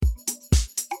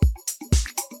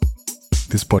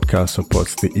This podcast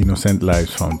supports the Innocent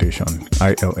Lives Foundation,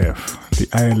 ILF. The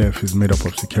ILF is made up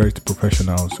of security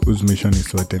professionals whose mission is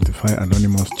to identify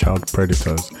anonymous child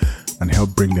predators and help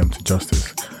bring them to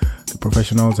justice. The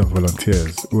professionals are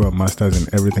volunteers who are masters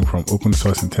in everything from open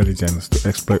source intelligence to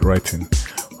exploit writing,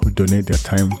 who donate their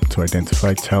time to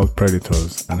identify child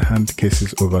predators and hand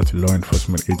cases over to law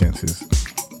enforcement agencies.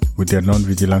 With their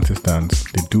non-vigilante stance,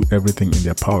 they do everything in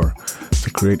their power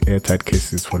to create airtight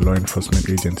cases for law enforcement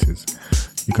agencies.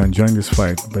 You can join this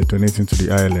fight by donating to the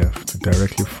ILF to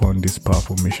directly fund this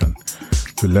powerful mission.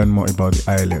 To learn more about the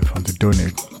ILF and to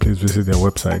donate, please visit their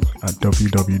website at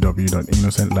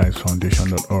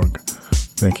www.innocentlivesfoundation.org.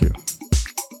 Thank you.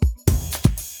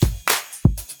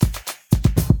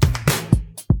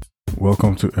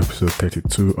 Welcome to episode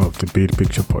 32 of the Big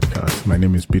Picture Podcast. My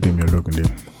name is Bidemi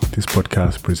Ologunde. This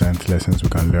podcast presents lessons we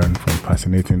can learn from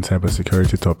fascinating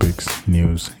cybersecurity topics,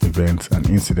 news, events, and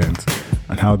incidents,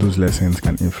 and how those lessons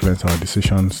can influence our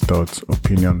decisions, thoughts,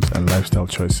 opinions, and lifestyle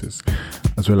choices,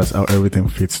 as well as how everything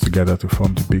fits together to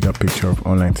form the bigger picture of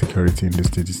online security in this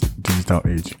digital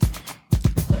age.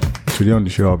 Today on the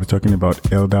show, I'll be talking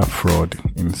about elder fraud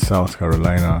in South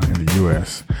Carolina in the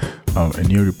US, a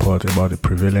new report about the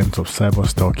prevalence of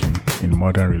cyberstalking in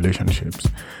modern relationships,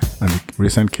 and the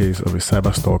recent case of a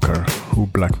cyberstalker who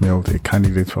blackmailed a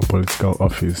candidate for political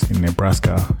office in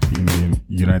Nebraska in the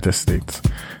United States.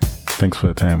 Thanks for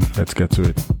the time. Let's get to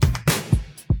it.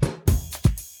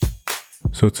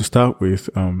 So to start with,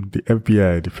 the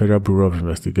FBI, the Federal Bureau of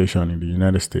Investigation in the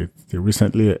United States, they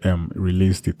recently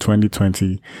released the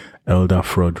 2020 Elder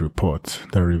Fraud Report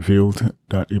that revealed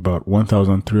that about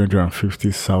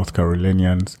 1,350 South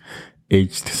Carolinians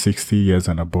aged 60 years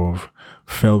and above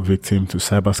fell victim to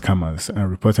cyber scammers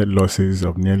and reported losses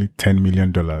of nearly $10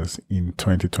 million in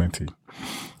 2020.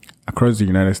 Across the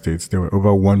United States, there were over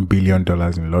 $1 billion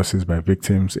in losses by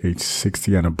victims aged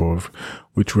 60 and above,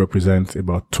 which represents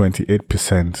about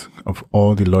 28% of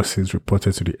all the losses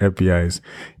reported to the FBI's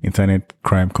Internet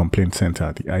Crime Complaint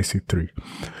Center, the IC3.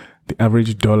 The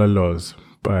average dollar loss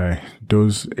by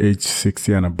those aged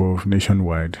 60 and above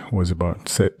nationwide was about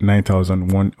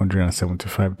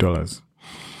 $9,175.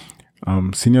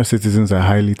 Senior citizens are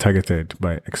highly targeted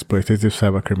by exploitative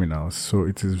cyber criminals, so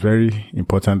it is very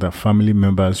important that family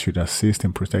members should assist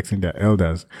in protecting their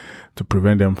elders to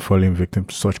prevent them falling victim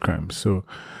to such crimes. So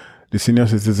the senior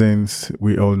citizens,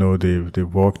 we all know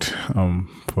they've worked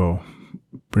for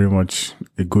pretty much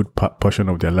a good portion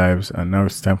of their lives, and now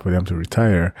it's time for them to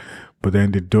retire. But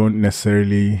then they don't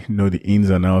necessarily know the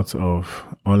ins and outs of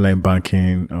online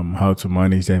banking, how to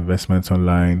manage their investments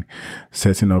online,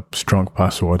 setting up strong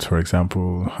passwords, for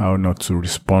example, how not to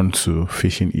respond to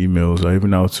phishing emails, or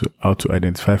even how to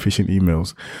identify phishing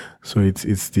emails. So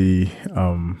it's the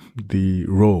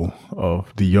role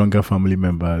of the younger family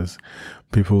members,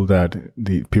 people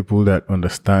that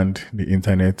understand the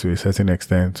internet to a certain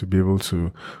extent, to be able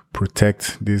to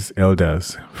protect these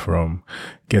elders from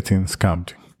getting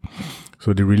scammed.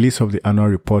 So the release of the annual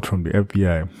report from the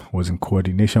FBI was in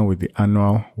coordination with the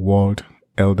annual World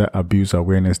Elder Abuse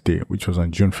Awareness Day, which was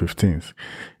on June 15th,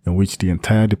 in which the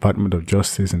entire Department of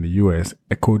Justice in the US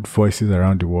echoed voices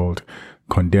around the world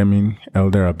condemning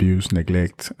elder abuse,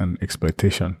 neglect, and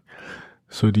exploitation.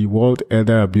 So the World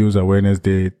Elder Abuse Awareness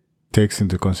Day takes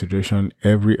into consideration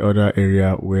every other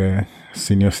area where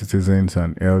senior citizens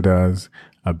and elders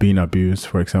are being abused.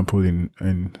 For example, in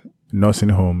nursing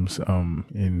homes,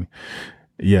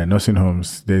 nursing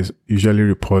homes, there's usually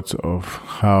reports of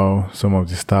how some of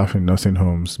the staff in nursing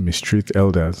homes mistreat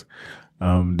elders.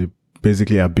 They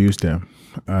basically abuse them.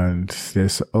 And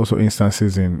there's also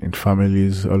instances in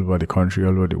families all over the country,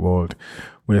 all over the world,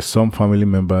 where some family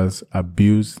members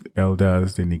abuse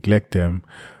elders, they neglect them,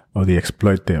 or they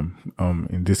exploit them,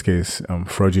 in this case,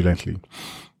 fraudulently.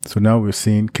 So now we're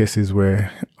seeing cases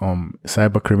where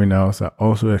cyber criminals are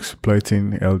also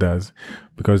exploiting elders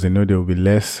because they know they will be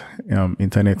less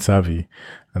internet savvy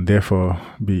and therefore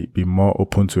be more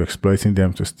open to exploiting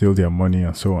them to steal their money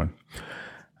and so on.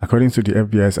 According to the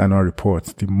FBI's annual report,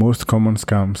 the most common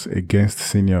scams against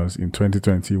seniors in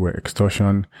 2020 were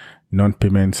extortion,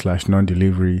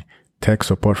 non-payment/non-delivery, tech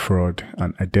support fraud,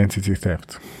 and identity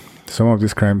theft. Some of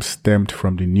these crimes stemmed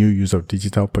from the new use of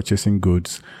digital purchasing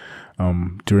goods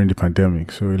during the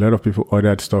pandemic. So a lot of people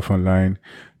ordered stuff online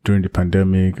during the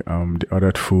pandemic. They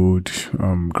ordered food,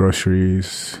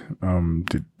 groceries,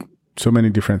 so many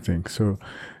different things. So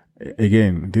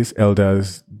again, these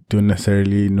elders don't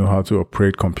necessarily know how to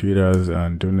operate computers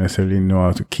and don't necessarily know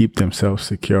how to keep themselves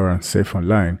secure and safe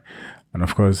online. And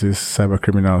of course, these cyber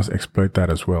criminals exploit that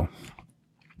as well.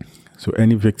 So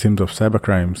any victims of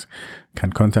cybercrimes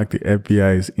can contact the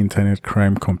FBI's Internet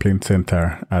Crime Complaint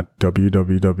Center at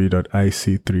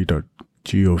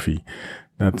www.ic3.gov.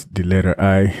 That's the letter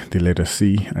I, the letter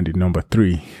C, and the number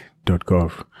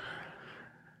 3.gov.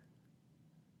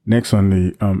 Next on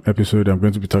the episode, I'm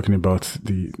going to be talking about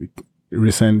the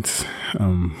recent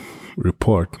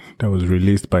report that was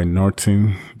released by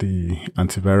Norton, the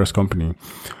antivirus company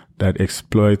that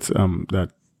explores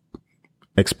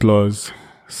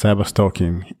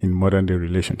cyberstalking in modern day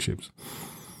relationships.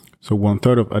 So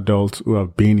 1/3 of adults who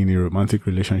have been in a romantic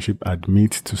relationship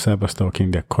admit to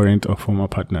cyberstalking their current or former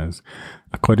partners,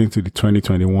 according to the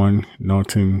 2021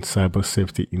 Norton Cyber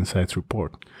Safety Insights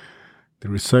report. The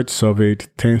research surveyed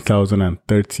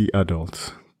 10,030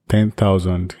 adults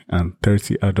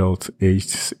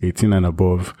aged 18 and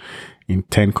above in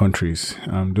 10 countries.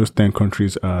 Those 10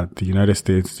 countries are the United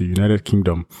States, the United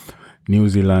Kingdom, New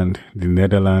Zealand, the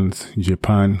Netherlands,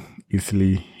 Japan,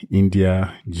 Italy,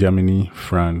 India, Germany,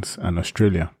 France, and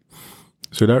Australia.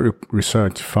 So that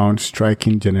research found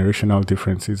striking generational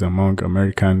differences among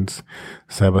Americans'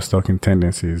 cyberstalking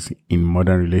tendencies in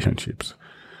modern relationships.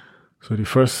 So the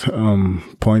first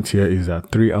point here is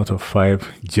that 3 out of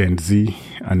 5 Gen Z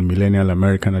and millennial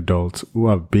American adults who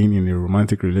have been in a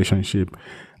romantic relationship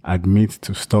admit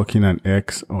to stalking an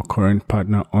ex or current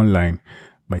partner online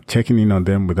by checking in on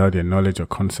them without their knowledge or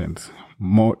consent,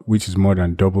 which is more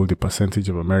than double the percentage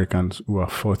of Americans who are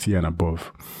 40 and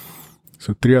above.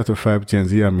 So 3 out of 5 Gen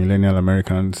Z and millennial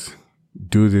Americans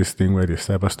do this thing where they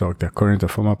cyberstalk their current or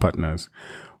former partners,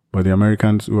 but the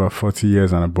Americans who are 40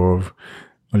 years and above,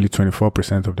 only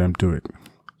 24% of them do it.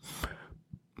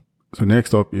 So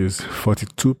next up is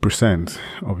 42%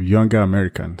 of younger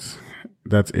Americans,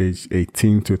 that's age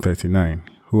 18 to 39,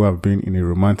 who have been in a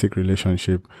romantic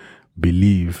relationship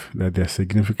believe that their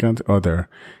significant other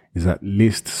is at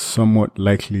least somewhat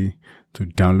likely to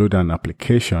download an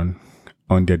application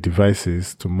on their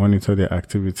devices to monitor their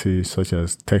activities such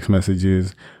as text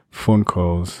messages, phone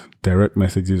calls, direct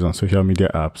messages on social media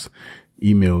apps,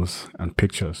 emails, and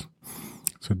pictures.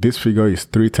 So this figure is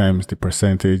 3 times the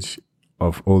percentage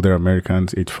of older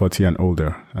Americans age 40 and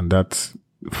older, and that's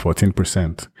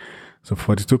 14%. So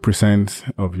 42%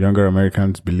 of younger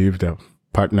Americans believe their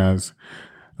partners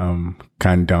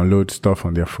can download stuff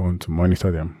on their phone to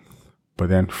monitor them. But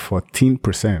then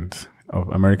 14% of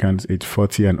Americans age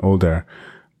 40 and older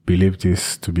believe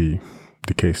this to be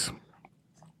the case.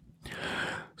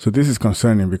 So this is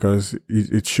concerning because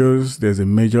it shows there's a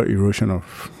major erosion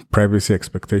of privacy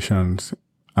expectations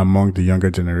among the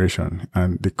younger generation.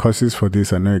 And the causes for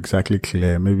this are not exactly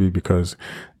clear, maybe because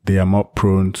they are more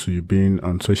prone to being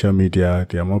on social media,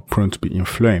 they are more prone to be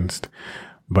influenced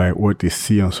by what they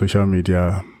see on social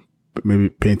media, maybe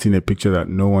painting a picture that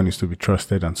no one is to be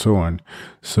trusted and so on.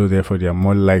 So therefore they are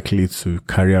more likely to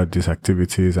carry out these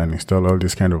activities and install all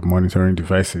these kind of monitoring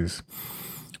devices.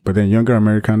 But then younger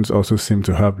Americans also seem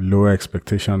to have lower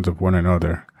expectations of one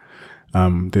another.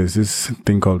 There's this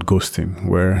thing called ghosting,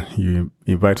 where you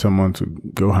invite someone to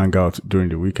go hang out during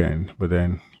the weekend, but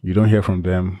then you don't hear from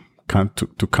them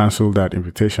to cancel that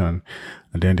invitation,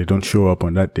 and then they don't show up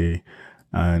on that day,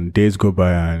 and days go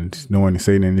by and no one is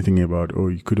saying anything about, oh,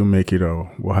 you couldn't make it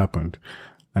or what happened,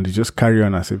 and they just carry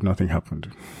on as if nothing happened.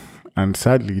 And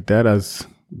sadly, that has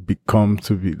come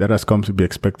to be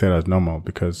expected as normal,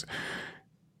 because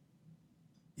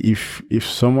if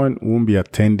someone won't be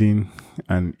attending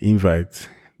an invite,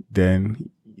 then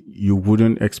you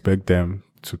wouldn't expect them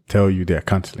to tell you they're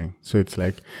canceling. So it's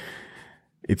like,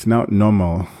 it's now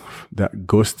normal that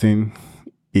ghosting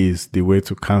is the way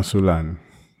to cancel an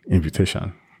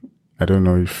invitation. I don't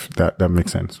know if that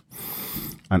makes sense.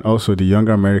 And also the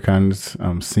younger Americans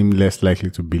seem less likely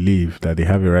to believe that they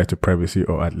have a right to privacy,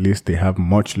 or at least they have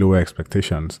much lower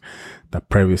expectations that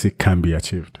privacy can be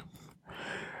achieved.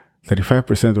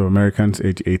 35% of Americans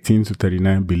aged 18 to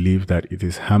 39 believe that it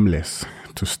is harmless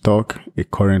to stalk a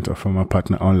current or former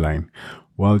partner online,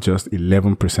 while just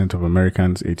 11% of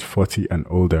Americans aged 40 and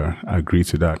older agree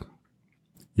to that.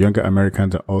 Younger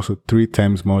Americans are also 3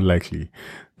 times more likely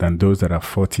than those that are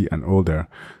 40 and older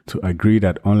to agree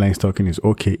that online stalking is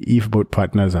okay if both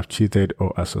partners have cheated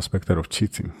or are suspected of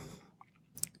cheating.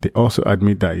 They also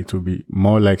admit that it would be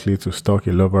more likely to stalk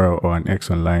a lover or an ex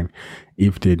online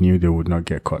if they knew they would not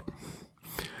get caught.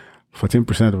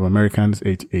 14% of Americans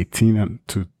aged 18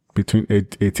 to between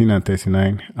 18 and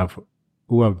 39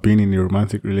 who have been in a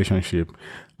romantic relationship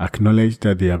acknowledge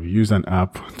that they have used an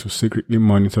app to secretly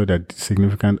monitor their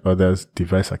significant other's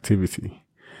device activity.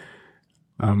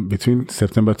 Between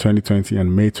September 2020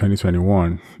 and May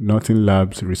 2021, Norton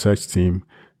Labs research team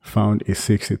found a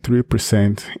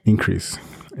 63% increase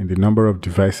in the number of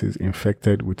devices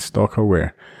infected with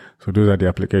stalkerware. So those are the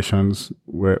applications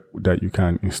that you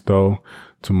can install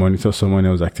to monitor someone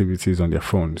else's activities on their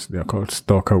phones. They are called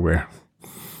stalkerware.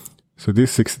 So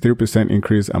this 63%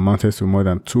 increase amounted to more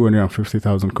than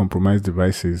 250,000 compromised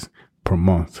devices per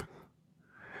month.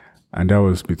 And that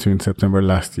was between September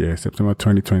last year, September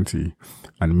 2020,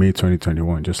 and May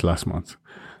 2021, just last month.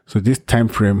 So this time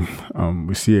frame,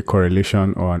 we see a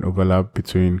correlation or an overlap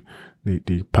between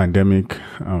the pandemic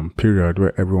period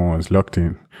where everyone was locked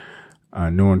in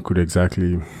and no one could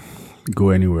exactly go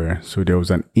anywhere. So there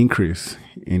was an increase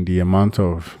in the amount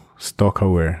of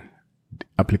stalkerware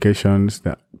applications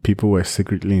that people were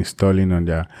secretly installing on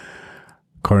their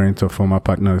current or former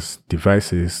partners'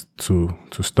 devices to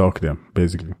stalk them,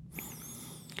 basically.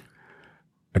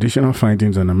 Additional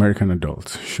findings on American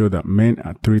adults show that men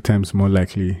are 3 times more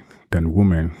likely than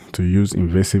women to use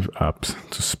invasive apps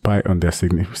to spy on their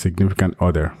significant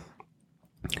other.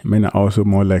 Men are also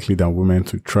more likely than women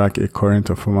to track a current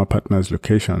or former partner's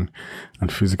location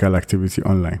and physical activity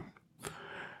online.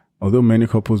 Although many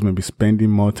couples may be spending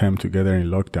more time together in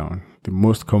lockdown, the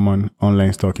most common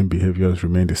online stalking behaviors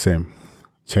remain the same.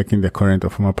 Checking the current or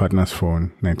former partner's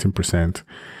phone, 19%.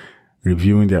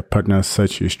 Reviewing their partner's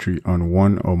search history on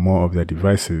one or more of their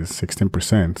devices,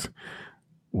 16%,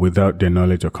 without their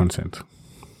knowledge or consent.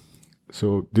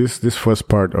 So this first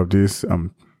part of this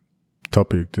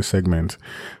topic, this segment,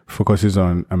 focuses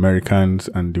on Americans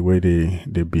and the way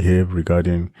they behave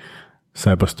regarding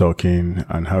cyberstalking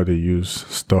and how they use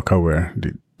stalkerware,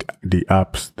 the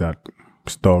apps that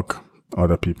stalk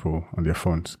other people on their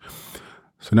phones.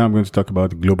 So now I'm going to talk about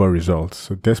the global results.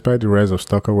 So despite the rise of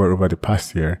stalkerware over the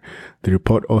past year, the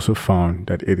report also found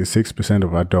that 86%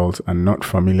 of adults are not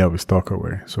familiar with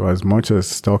stalkerware. So as much as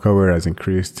stalkerware has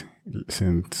increased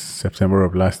since September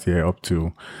of last year up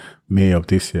to May of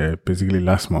this year, basically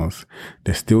last month,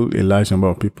 there's still a large number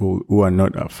of people who are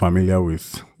not familiar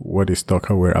with what a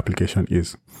stalkerware application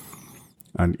is.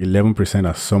 And 11%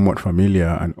 are somewhat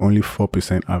familiar and only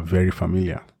 4% are very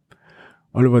familiar.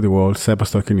 All over the world,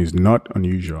 cyberstalking is not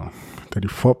unusual.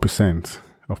 34%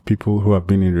 of people who have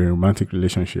been in a romantic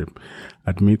relationship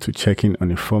admit to checking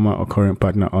on a former or current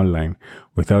partner online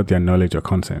without their knowledge or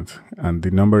consent. And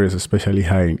the number is especially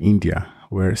high in India,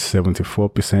 where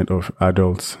 74% of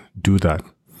adults do that.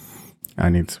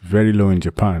 And it's very low in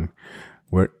Japan,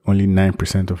 where only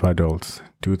 9% of adults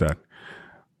do that.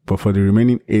 But for the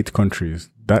remaining 8 countries,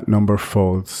 that number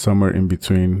falls somewhere in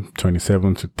between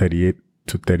 27 to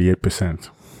 38%.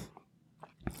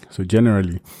 So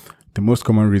generally, the most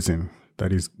common reason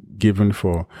that is given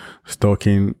for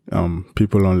stalking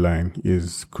people online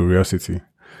is curiosity.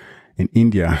 In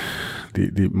India,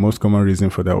 the most common reason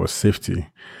for that was safety.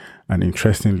 And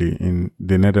interestingly, in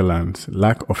the Netherlands,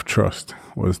 lack of trust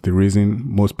was the reason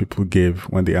most people gave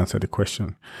when they answered the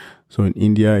question. So in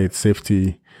India, it's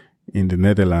safety. In the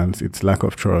Netherlands, it's lack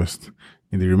of trust.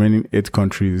 In the remaining 8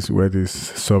 countries where this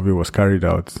survey was carried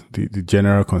out, the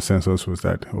general consensus was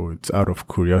that, it's out of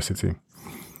curiosity.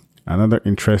 Another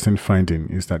interesting finding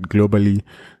is that globally,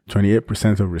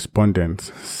 28% of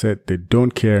respondents said they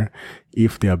don't care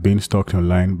if they are being stalked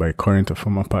online by a current or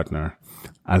former partner,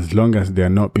 as long as they are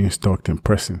not being stalked in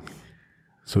person.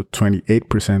 So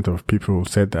 28% of people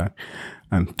said that,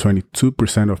 and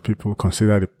 22% of people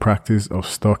consider the practice of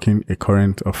stalking a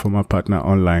current or former partner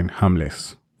online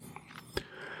harmless.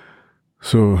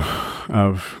 So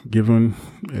I've given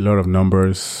a lot of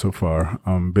numbers so far.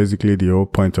 Basically, the whole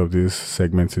point of this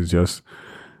segment is just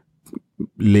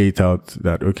lay it out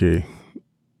that, okay,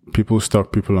 people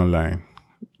stalk people online.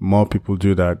 More people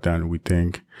do that than we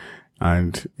think.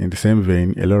 And in the same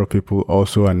vein, a lot of people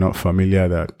also are not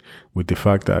familiar with the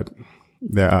fact that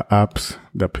there are apps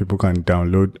that people can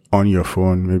download on your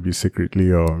phone, maybe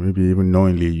secretly or maybe even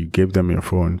knowingly. You give them your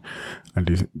phone and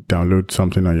they download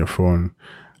something on your phone,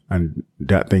 and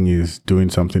that thing is doing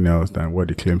something else than what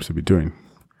it claims to be doing.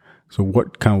 So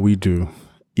what can we do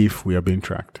if we are being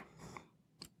tracked?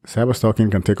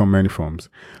 Cyberstalking can take on many forms,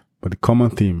 but the common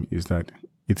theme is that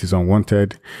it is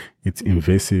unwanted, it's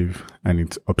invasive, and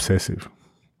it's obsessive.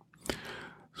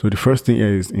 So the first thing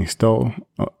is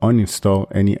uninstall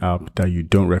any app that you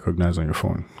don't recognize on your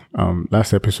phone.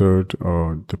 Last episode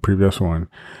or the previous one,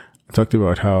 I talked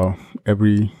about how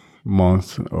every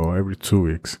month or every 2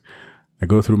 weeks, I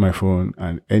go through my phone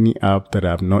and any app that I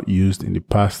have not used in the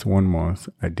past 1 month,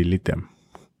 I delete them.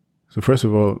 So first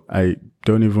of all, I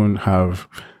don't even have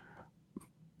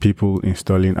people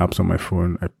installing apps on my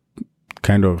phone.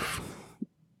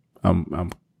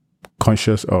 I'm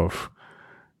conscious of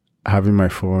having my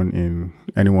phone in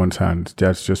anyone's hands.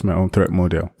 That's just my own threat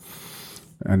model.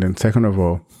 And then second of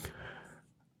all,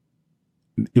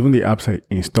 even the apps I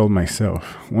install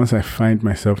myself, once I find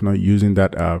myself not using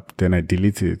that app, then I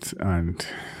delete it. And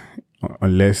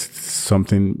unless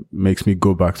something makes me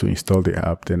go back to install the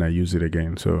app, then I use it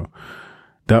again. So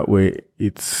that way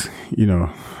it's,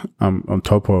 I'm on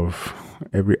top of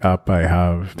every app I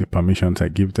have, the permissions I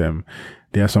give them.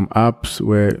 There are some apps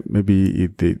where maybe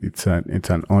it's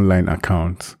an online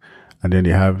account, and then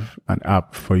they have an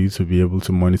app for you to be able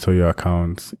to monitor your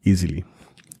account easily.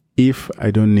 If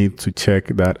I don't need to check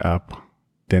that app,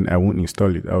 then I won't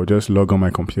install it. I'll just log on my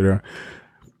computer,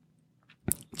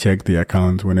 check the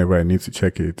account whenever I need to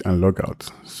check it, and log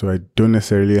out. So I don't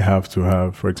necessarily have to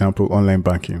have, for example, online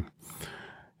banking.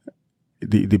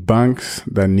 The banks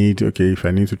that if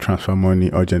I need to transfer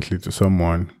money urgently to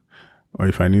someone, or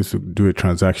if I need to do a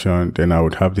transaction, then I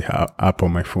would have the app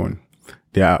on my phone.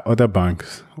 There are other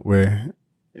banks where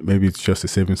maybe it's just a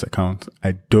savings account.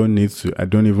 I don't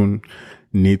even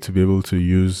need to be able to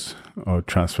use or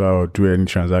transfer or do any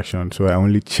transaction. So I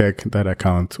only check that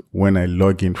account when I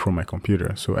log in from my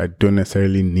computer. So I don't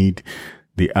necessarily need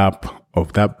the app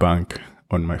of that bank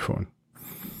on my phone.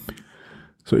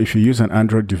 So if you use an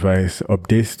Android device,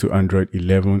 update to Android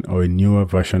 11 or a newer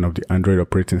version of the Android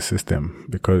operating system,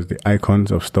 because the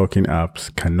icons of stalking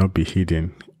apps cannot be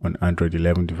hidden on Android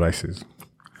 11 devices.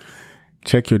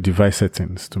 Check your device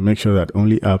settings to make sure that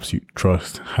only apps you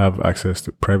trust have access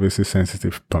to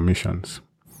privacy-sensitive permissions.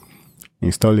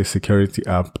 Install a security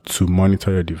app to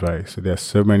monitor your device. So there are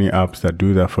so many apps that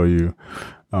do that for you.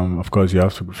 Of course, you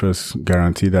have to first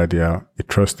guarantee that they are a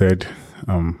trusted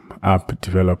app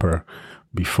developer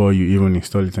before you even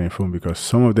install it on your phone, because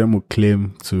some of them will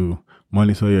claim to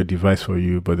monitor your device for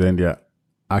you, but then they are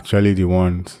actually the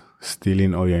ones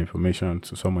stealing all your information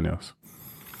to someone else.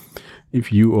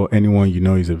 If you or anyone you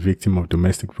know is a victim of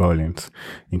domestic violence,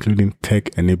 including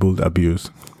tech-enabled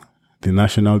abuse, the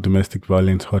National Domestic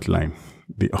Violence Hotline,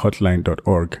 the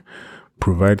hotline.org,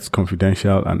 provides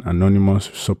confidential and anonymous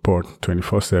support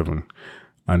 24/7,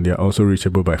 and they are also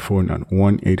reachable by phone at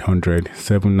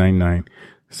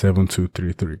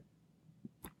 1-800-799-7233.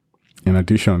 In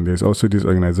addition, there's also this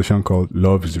organization called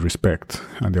Love is Respect,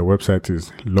 and their website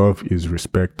is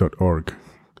loveisrespect.org.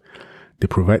 They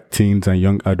provide teens and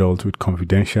young adults with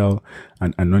confidential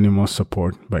and anonymous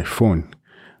support by phone,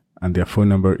 and their phone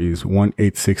number is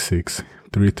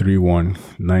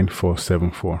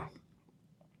 1-866-331-9474.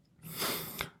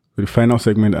 The final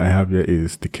segment I have here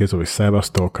is the case of a cyber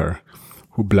stalker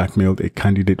who blackmailed a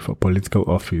candidate for political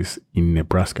office in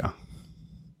Nebraska.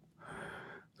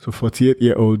 So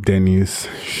 48-year-old Dennis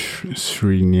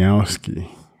Shriniowski,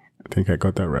 I think I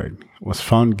got that right, was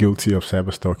found guilty of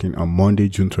cyberstalking on Monday,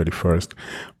 June 21st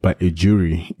by a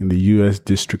jury in the U.S.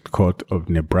 District Court of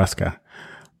Nebraska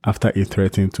after he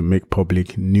threatened to make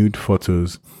public nude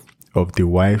photos of the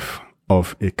wife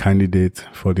of a candidate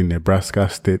for the Nebraska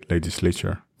state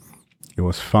legislature. He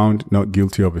was found not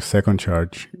guilty of a second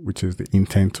charge, which is the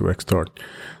intent to extort.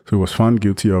 So he was found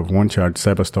guilty of one charge,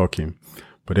 cyberstalking,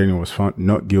 but then he was found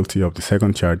not guilty of the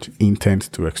second charge,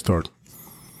 intent to extort.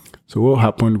 So what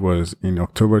happened was in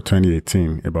October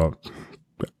 2018, about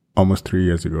almost 3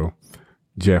 years ago,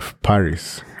 Jeff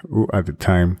Paris, who at the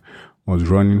time was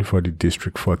running for the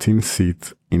District 14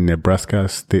 seat in Nebraska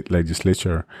state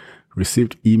legislature,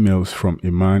 received emails from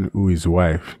a man who his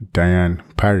wife, Diane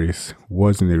Paris,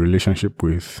 was in a relationship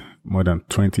with more than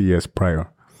 20 years prior.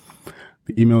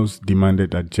 The emails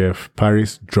demanded that Jeff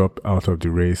Paris drop out of the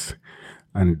race,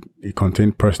 and it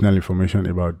contained personal information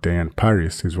about Diane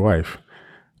Paris, his wife,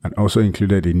 and also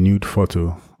included a nude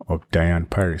photo of Diane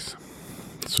Paris.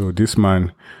 So this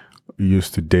man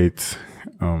used to date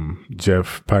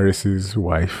Jeff Paris's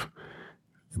wife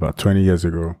about 20 years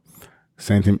ago,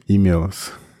 sent him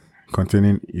emails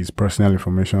containing his personal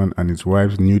information and his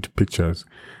wife's nude pictures,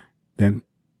 then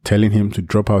telling him to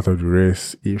drop out of the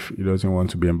race if he doesn't want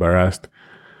to be embarrassed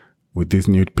with these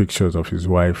nude pictures of his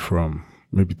wife from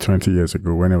maybe 20 years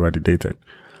ago, whenever they dated.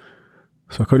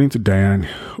 So according to Diane,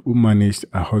 who managed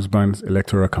her husband's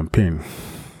electoral campaign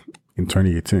in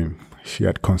 2018, she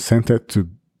had consented to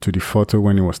the photo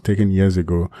when it was taken years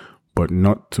ago, but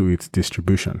not to its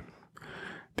distribution.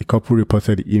 The couple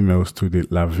reported the emails to the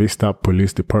La Vista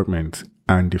Police Department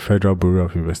and the Federal Bureau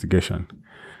of Investigation.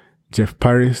 Jeff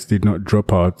Paris did not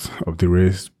drop out of the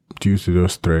race due to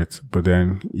those threats, but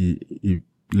then he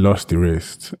lost the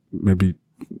race, maybe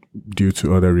due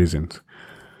to other reasons.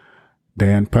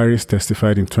 Diane Paris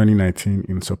testified in 2019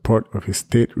 in support of a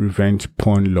state revenge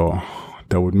porn law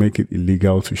that would make it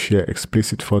illegal to share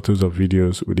explicit photos or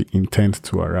videos with the intent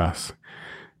to harass.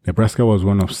 Nebraska was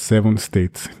one of 7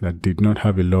 states that did not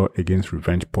have a law against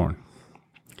revenge porn.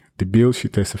 The bill she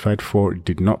testified for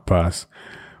did not pass,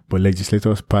 but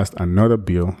legislators passed another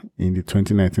bill in the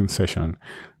 2019 session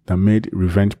that made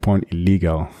revenge porn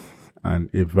illegal and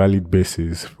a valid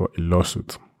basis for a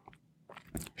lawsuit.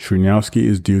 Shriniowski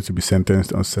is due to be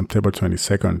sentenced on September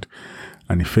 22nd,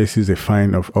 and he faces a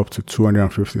fine of up to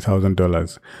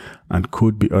 $250,000 and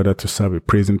could be ordered to serve a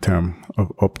prison term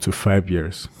of up to 5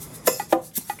 years.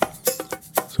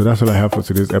 So that's all I have for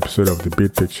today's episode of The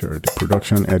Big Picture. The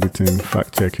production, editing,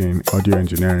 fact-checking, audio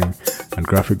engineering, and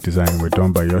graphic design were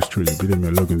done by yours truly,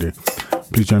 Bidemi Ologunde.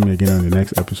 Please join me again on the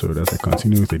next episode as I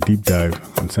continue with a deep dive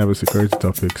on cybersecurity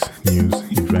topics, news,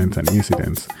 events, and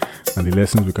incidents, and the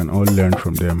lessons we can all learn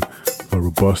from them for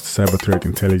robust cyber threat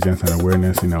intelligence and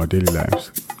awareness in our daily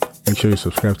lives. Make sure you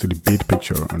subscribe to The Big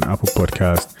Picture on Apple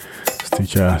Podcast,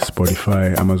 Stitcher,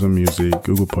 Spotify, Amazon Music,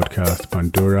 Google Podcast,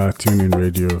 Pandora, TuneIn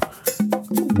Radio,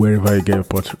 wherever you get your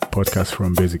podcast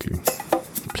from, basically.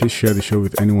 Please share the show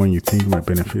with anyone you think might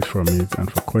benefit from it,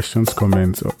 and for questions,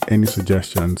 comments, or any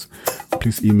suggestions,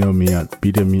 please email me at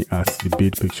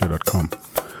bidemi@thebidpicture.com.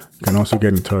 You can also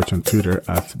get in touch on Twitter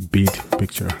at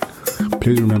bidpicture.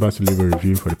 Please remember to leave a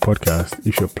review for the podcast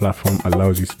if your platform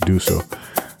allows you to do so.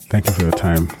 Thank you for your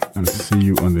time, and see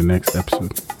you on the next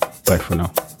episode. Bye for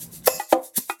now.